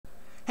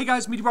Hey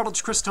guys,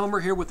 Meteorologist Chris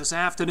Tomer here with this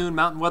afternoon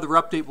mountain weather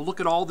update. We'll look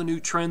at all the new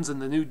trends and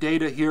the new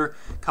data here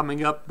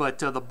coming up, but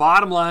the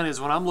bottom line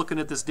is when I'm looking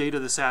at this data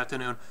this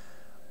afternoon,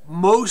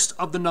 most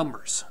of the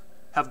numbers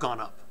have gone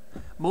up.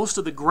 Most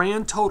of the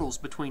grand totals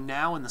between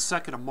now and the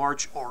 2nd of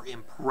March are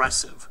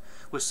impressive,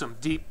 with some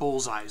deep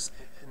bullseyes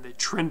and they're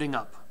trending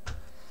up.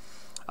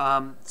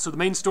 So the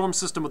main storm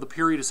system of the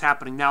period is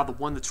happening now, the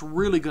one that's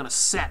really going to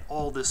set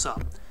all this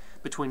up.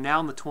 Between now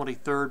and the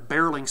 23rd,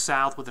 barreling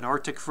south with an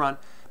Arctic front,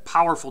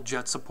 powerful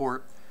jet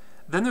support.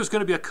 Then there's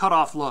going to be a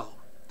cutoff low.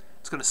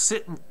 It's going to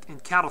sit in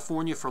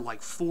California for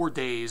like 4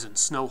 days and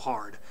snow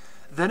hard.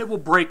 Then it will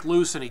break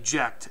loose and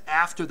eject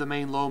after the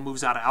main low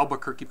moves out of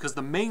Albuquerque, because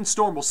the main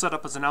storm will set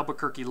up as an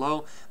Albuquerque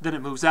low, then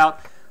it moves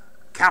out.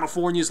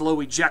 California's low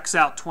ejects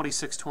out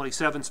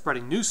 26-27,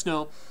 spreading new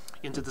snow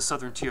into the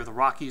southern tier of the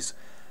Rockies.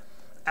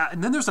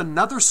 And then there's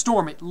another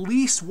storm, at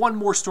least one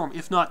more storm,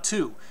 if not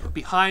two,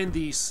 behind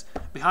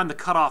the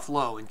cutoff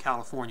low in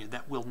California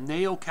that will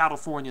nail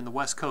California and the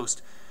West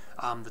Coast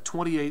the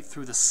 28th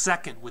through the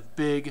 2nd with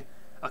big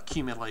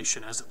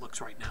accumulation as it looks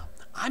right now.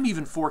 I'm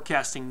even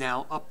forecasting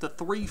now up to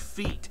 3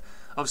 feet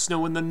of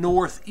snow in the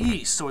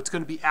northeast, so it's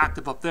going to be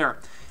active up there.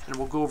 And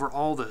we'll go over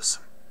all this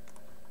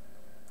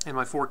in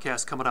my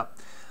forecast coming up.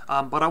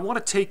 But I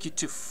want to take you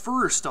to,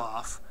 first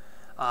off,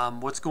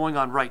 what's going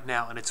on right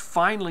now, and it's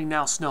finally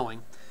now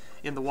snowing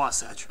in the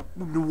Wasatch.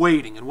 We've been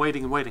waiting and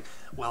waiting and waiting.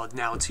 Well,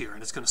 now it's here,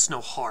 and it's going to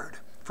snow hard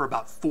for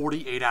about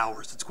 48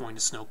 hours. It's going to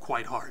snow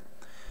quite hard.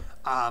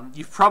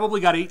 You've probably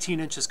got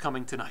 18 inches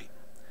coming tonight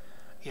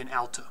in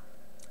Alta,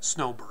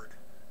 Snowbird,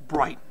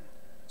 Brighton,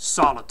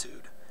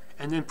 Solitude,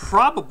 and then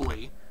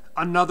probably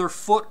another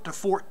foot to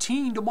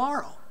 14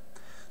 tomorrow.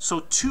 So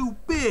 2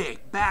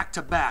 big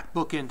back-to-back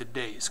bookended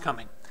days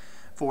coming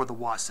for the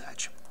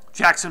Wasatch.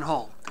 Jackson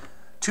Hole,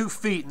 2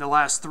 feet in the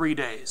last 3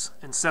 days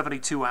in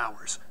 72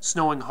 hours,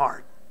 snowing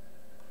hard.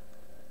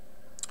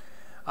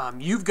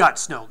 You've got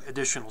snow,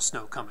 additional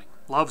snow coming.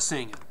 Love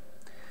seeing it.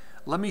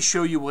 Let me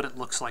show you what it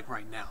looks like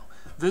right now.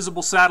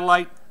 Visible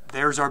satellite,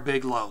 there's our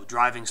big low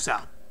driving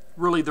south.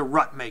 Really the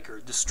rut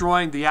maker,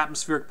 destroying the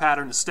atmospheric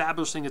pattern,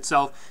 establishing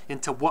itself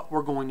into what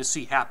we're going to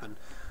see happen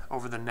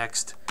over the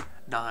next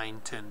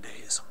 9-10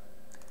 days.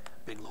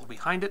 Big low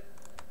behind it,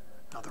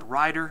 another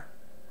rider,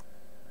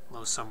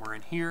 low somewhere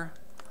in here.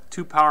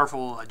 2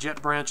 powerful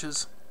jet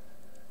branches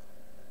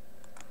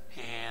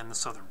and the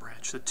southern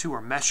branch. The 2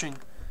 are meshing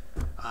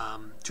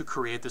to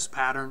create this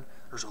pattern.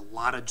 There's a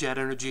lot of jet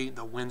energy.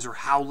 The winds are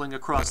howling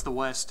across the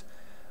west.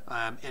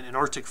 And an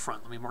Arctic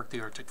front. Let me mark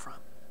the Arctic front.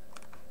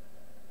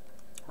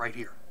 Right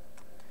here.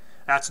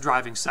 That's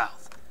driving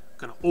south.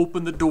 Going to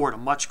open the door to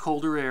much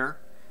colder air,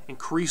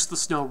 increase the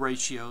snow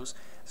ratios.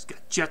 It's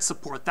got jet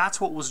support. That's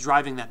what was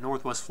driving that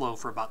northwest flow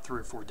for about 3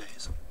 or 4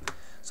 days.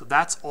 So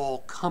that's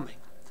all coming.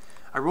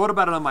 I wrote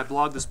about it on my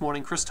blog this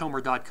morning,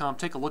 christomer.com.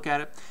 Take a look at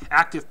it.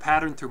 Active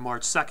pattern through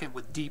March 2nd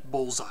with deep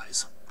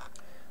bullseyes.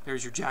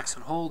 There's your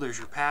Jackson Hole. There's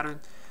your pattern.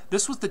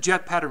 This was the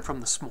jet pattern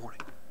from this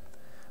morning.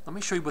 Let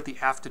me show you what the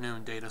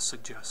afternoon data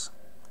suggests.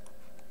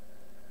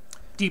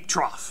 Deep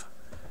trough.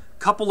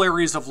 Couple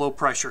areas of low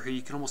pressure here.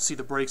 You can almost see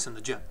the breaks in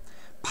the jet.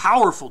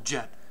 Powerful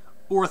jet,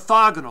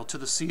 orthogonal to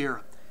the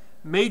Sierra.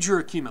 Major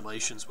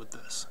accumulations with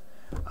this.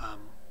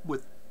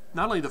 With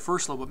not only the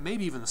first low, but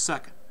maybe even the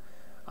second.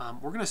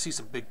 We're going to see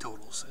some big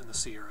totals in the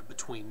Sierra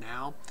between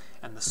now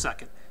and the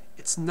 2nd.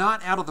 It's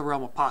not out of the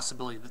realm of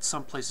possibility that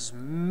some places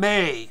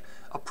may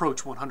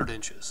approach 100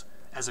 inches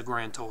as a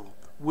grand total.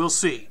 We'll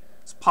see.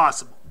 It's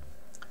possible.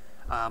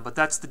 But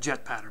that's the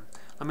jet pattern.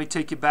 Let me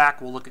take you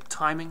back. We'll look at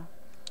timing.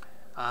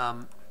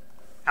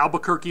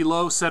 Albuquerque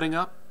low setting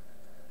up.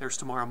 There's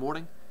tomorrow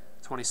morning,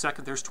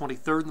 22nd. There's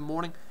 23rd in the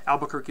morning.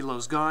 Albuquerque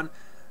low's gone.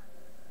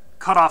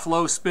 Cutoff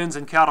low spins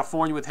in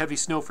California with heavy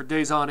snow for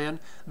days on end.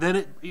 Then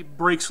it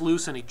breaks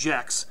loose and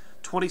ejects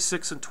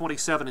 26 and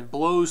 27 and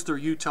blows through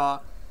Utah,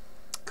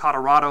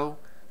 Colorado,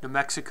 New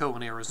Mexico,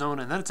 and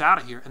Arizona. And then it's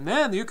out of here. And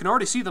then you can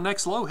already see the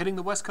next low hitting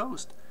the West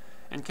Coast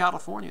and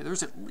California.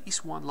 There's at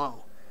least 1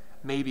 low,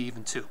 maybe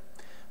even 2.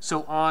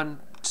 So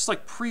on, just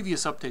like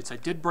previous updates, I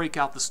did break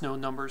out the snow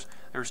numbers.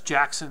 There's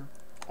Jackson,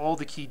 all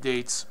the key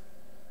dates,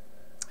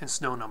 and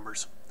snow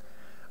numbers.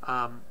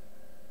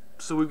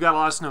 So we've got a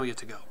lot of snow yet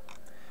to go.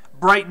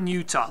 Brighton,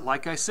 Utah,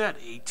 like I said,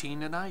 18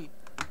 tonight.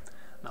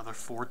 Another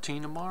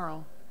 14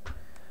 tomorrow.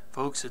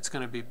 Folks, it's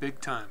going to be big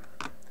time.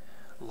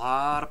 A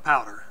lot of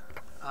powder.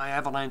 High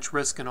avalanche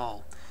risk and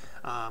all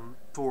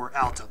for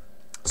Alta,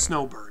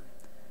 Snowbird,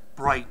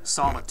 Brighton,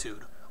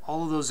 Solitude.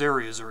 All of those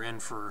areas are in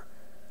for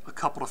a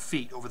couple of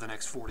feet over the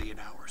next 48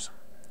 hours.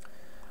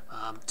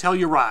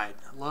 Telluride.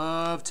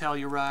 Love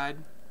Telluride.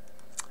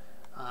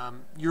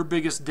 Your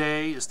biggest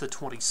day is the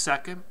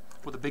 22nd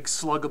with a big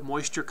slug of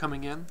moisture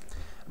coming in.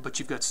 But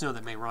you've got snow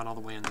that may run all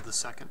the way into the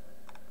 2nd.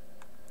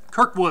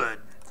 Kirkwood.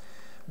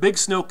 Big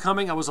snow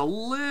coming. I was a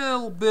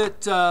little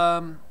bit,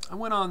 I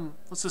went on,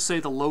 let's just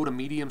say, the low to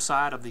medium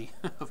side of the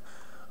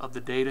of the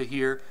data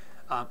here.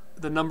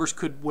 The numbers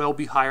could well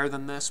be higher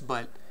than this,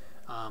 but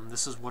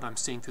this is what I'm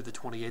seeing through the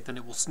 28th, and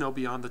it will snow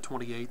beyond the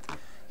 28th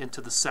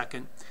into the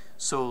 2nd.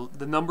 So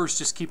the numbers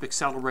just keep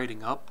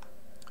accelerating up.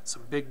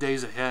 Some big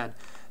days ahead.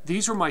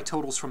 These are my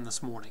totals from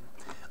this morning.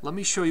 Let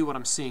me show you what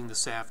I'm seeing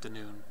this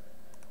afternoon.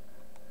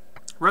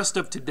 Rest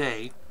of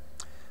today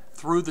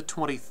through the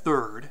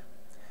 23rd,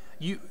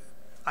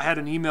 I had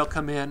an email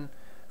come in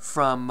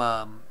from,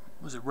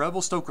 was it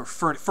Revelstoke or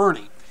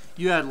Fernie?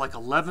 You had like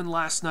 11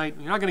 last night.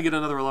 You're not going to get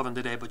another 11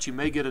 today, but you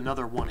may get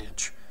another 1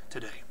 inch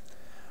today.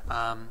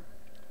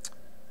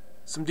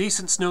 Some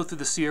decent snow through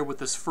the Sierra with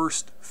this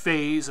first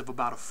phase of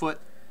about a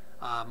foot.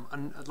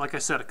 And like I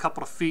said, a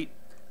couple of feet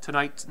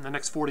tonight in the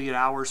next 48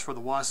 hours for the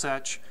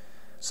Wasatch.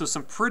 So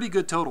some pretty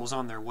good totals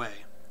on their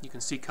way. You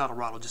can see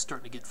Colorado just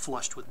starting to get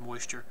flushed with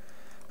moisture.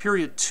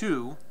 Period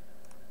 2,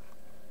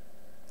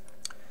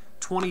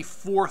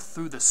 24th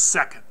through the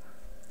 2nd.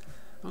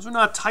 Those are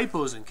not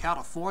typos in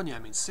California. I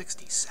mean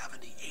 60,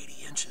 70,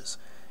 80 inches.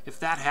 If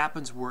that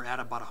happens, we're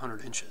at about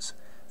 100 inches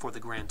for the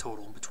grand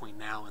total between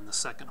now and the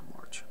 2nd of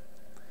March.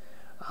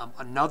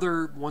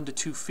 Another 1 to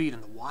 2 feet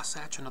in the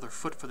Wasatch, another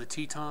foot for the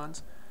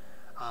Tetons.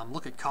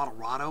 Look at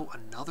Colorado,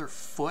 another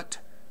foot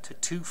to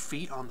 2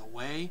 feet on the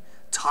way.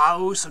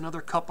 Taos, another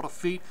couple of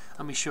feet.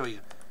 Let me show you.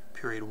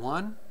 Period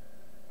 1,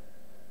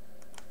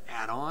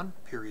 add on,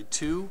 period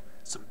 2,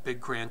 some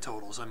big grand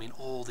totals. I mean,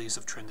 all these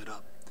have trended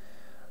up.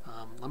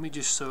 Let me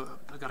just show,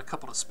 I got a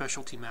couple of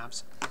specialty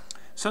maps.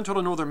 Central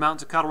to northern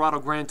mountains of Colorado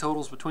grand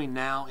totals between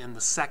now and the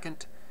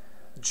 2nd.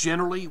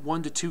 Generally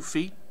 1 to 2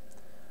 feet.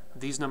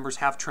 These numbers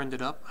have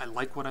trended up. I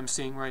like what I'm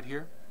seeing right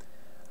here.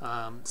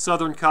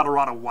 Southern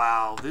Colorado,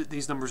 wow,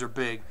 these numbers are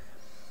big.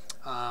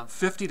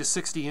 50 to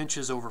 60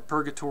 inches over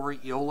Purgatory,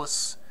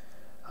 Eolas,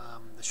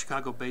 the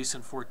Chicago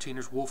Basin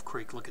 14ers, Wolf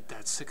Creek, look at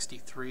that,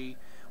 63.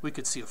 We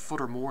could see a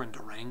foot or more in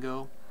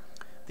Durango.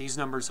 These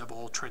numbers have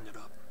all trended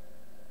up.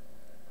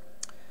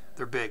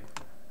 They're big.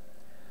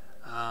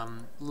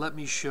 Let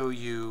me show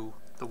you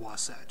the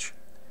Wasatch.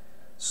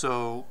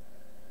 So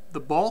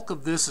the bulk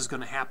of this is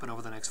going to happen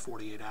over the next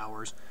 48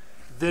 hours.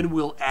 Then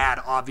we'll add,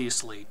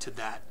 obviously, to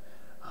that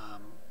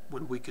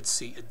when we could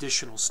see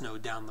additional snow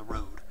down the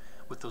road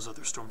with those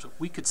other storms.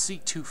 We could see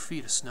 2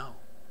 feet of snow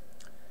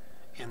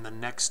in the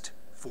next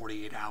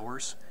 48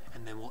 hours,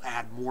 and then we'll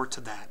add more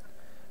to that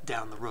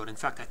down the road. In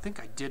fact, I think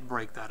I did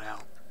break that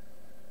out.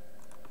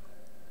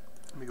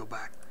 Let me go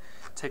back,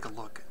 take a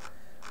look.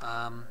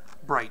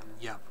 Brighton,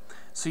 yeah.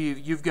 So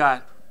you've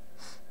got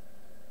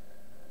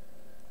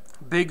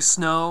big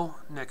snow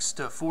next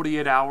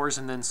 48 hours,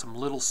 and then some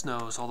little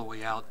snows all the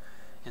way out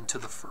into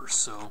the 1st.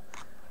 So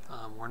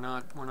we're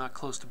not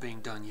close to being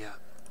done yet.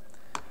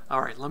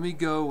 All right, let me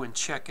go and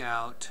check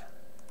out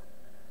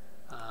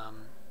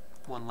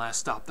one last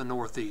stop, the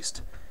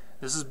Northeast.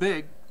 This is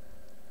big.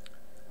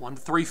 1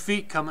 to 3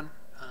 feet coming.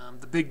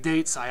 The big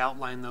dates, I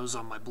outlined those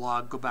on my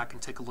blog. Go back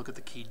and take a look at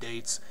the key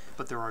dates.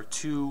 But there are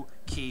 2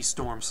 key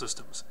storm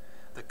systems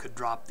that could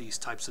drop these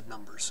types of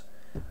numbers.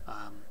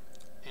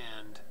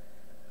 And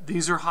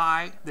these are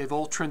high. They've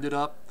all trended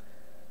up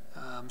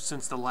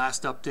since the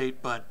last update,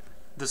 but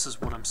this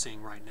is what I'm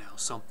seeing right now.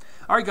 So,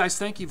 all right, guys,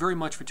 thank you very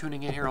much for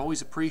tuning in here.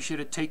 Always appreciate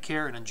it. Take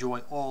care and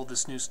enjoy all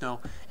this new snow,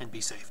 and be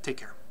safe. Take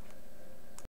care.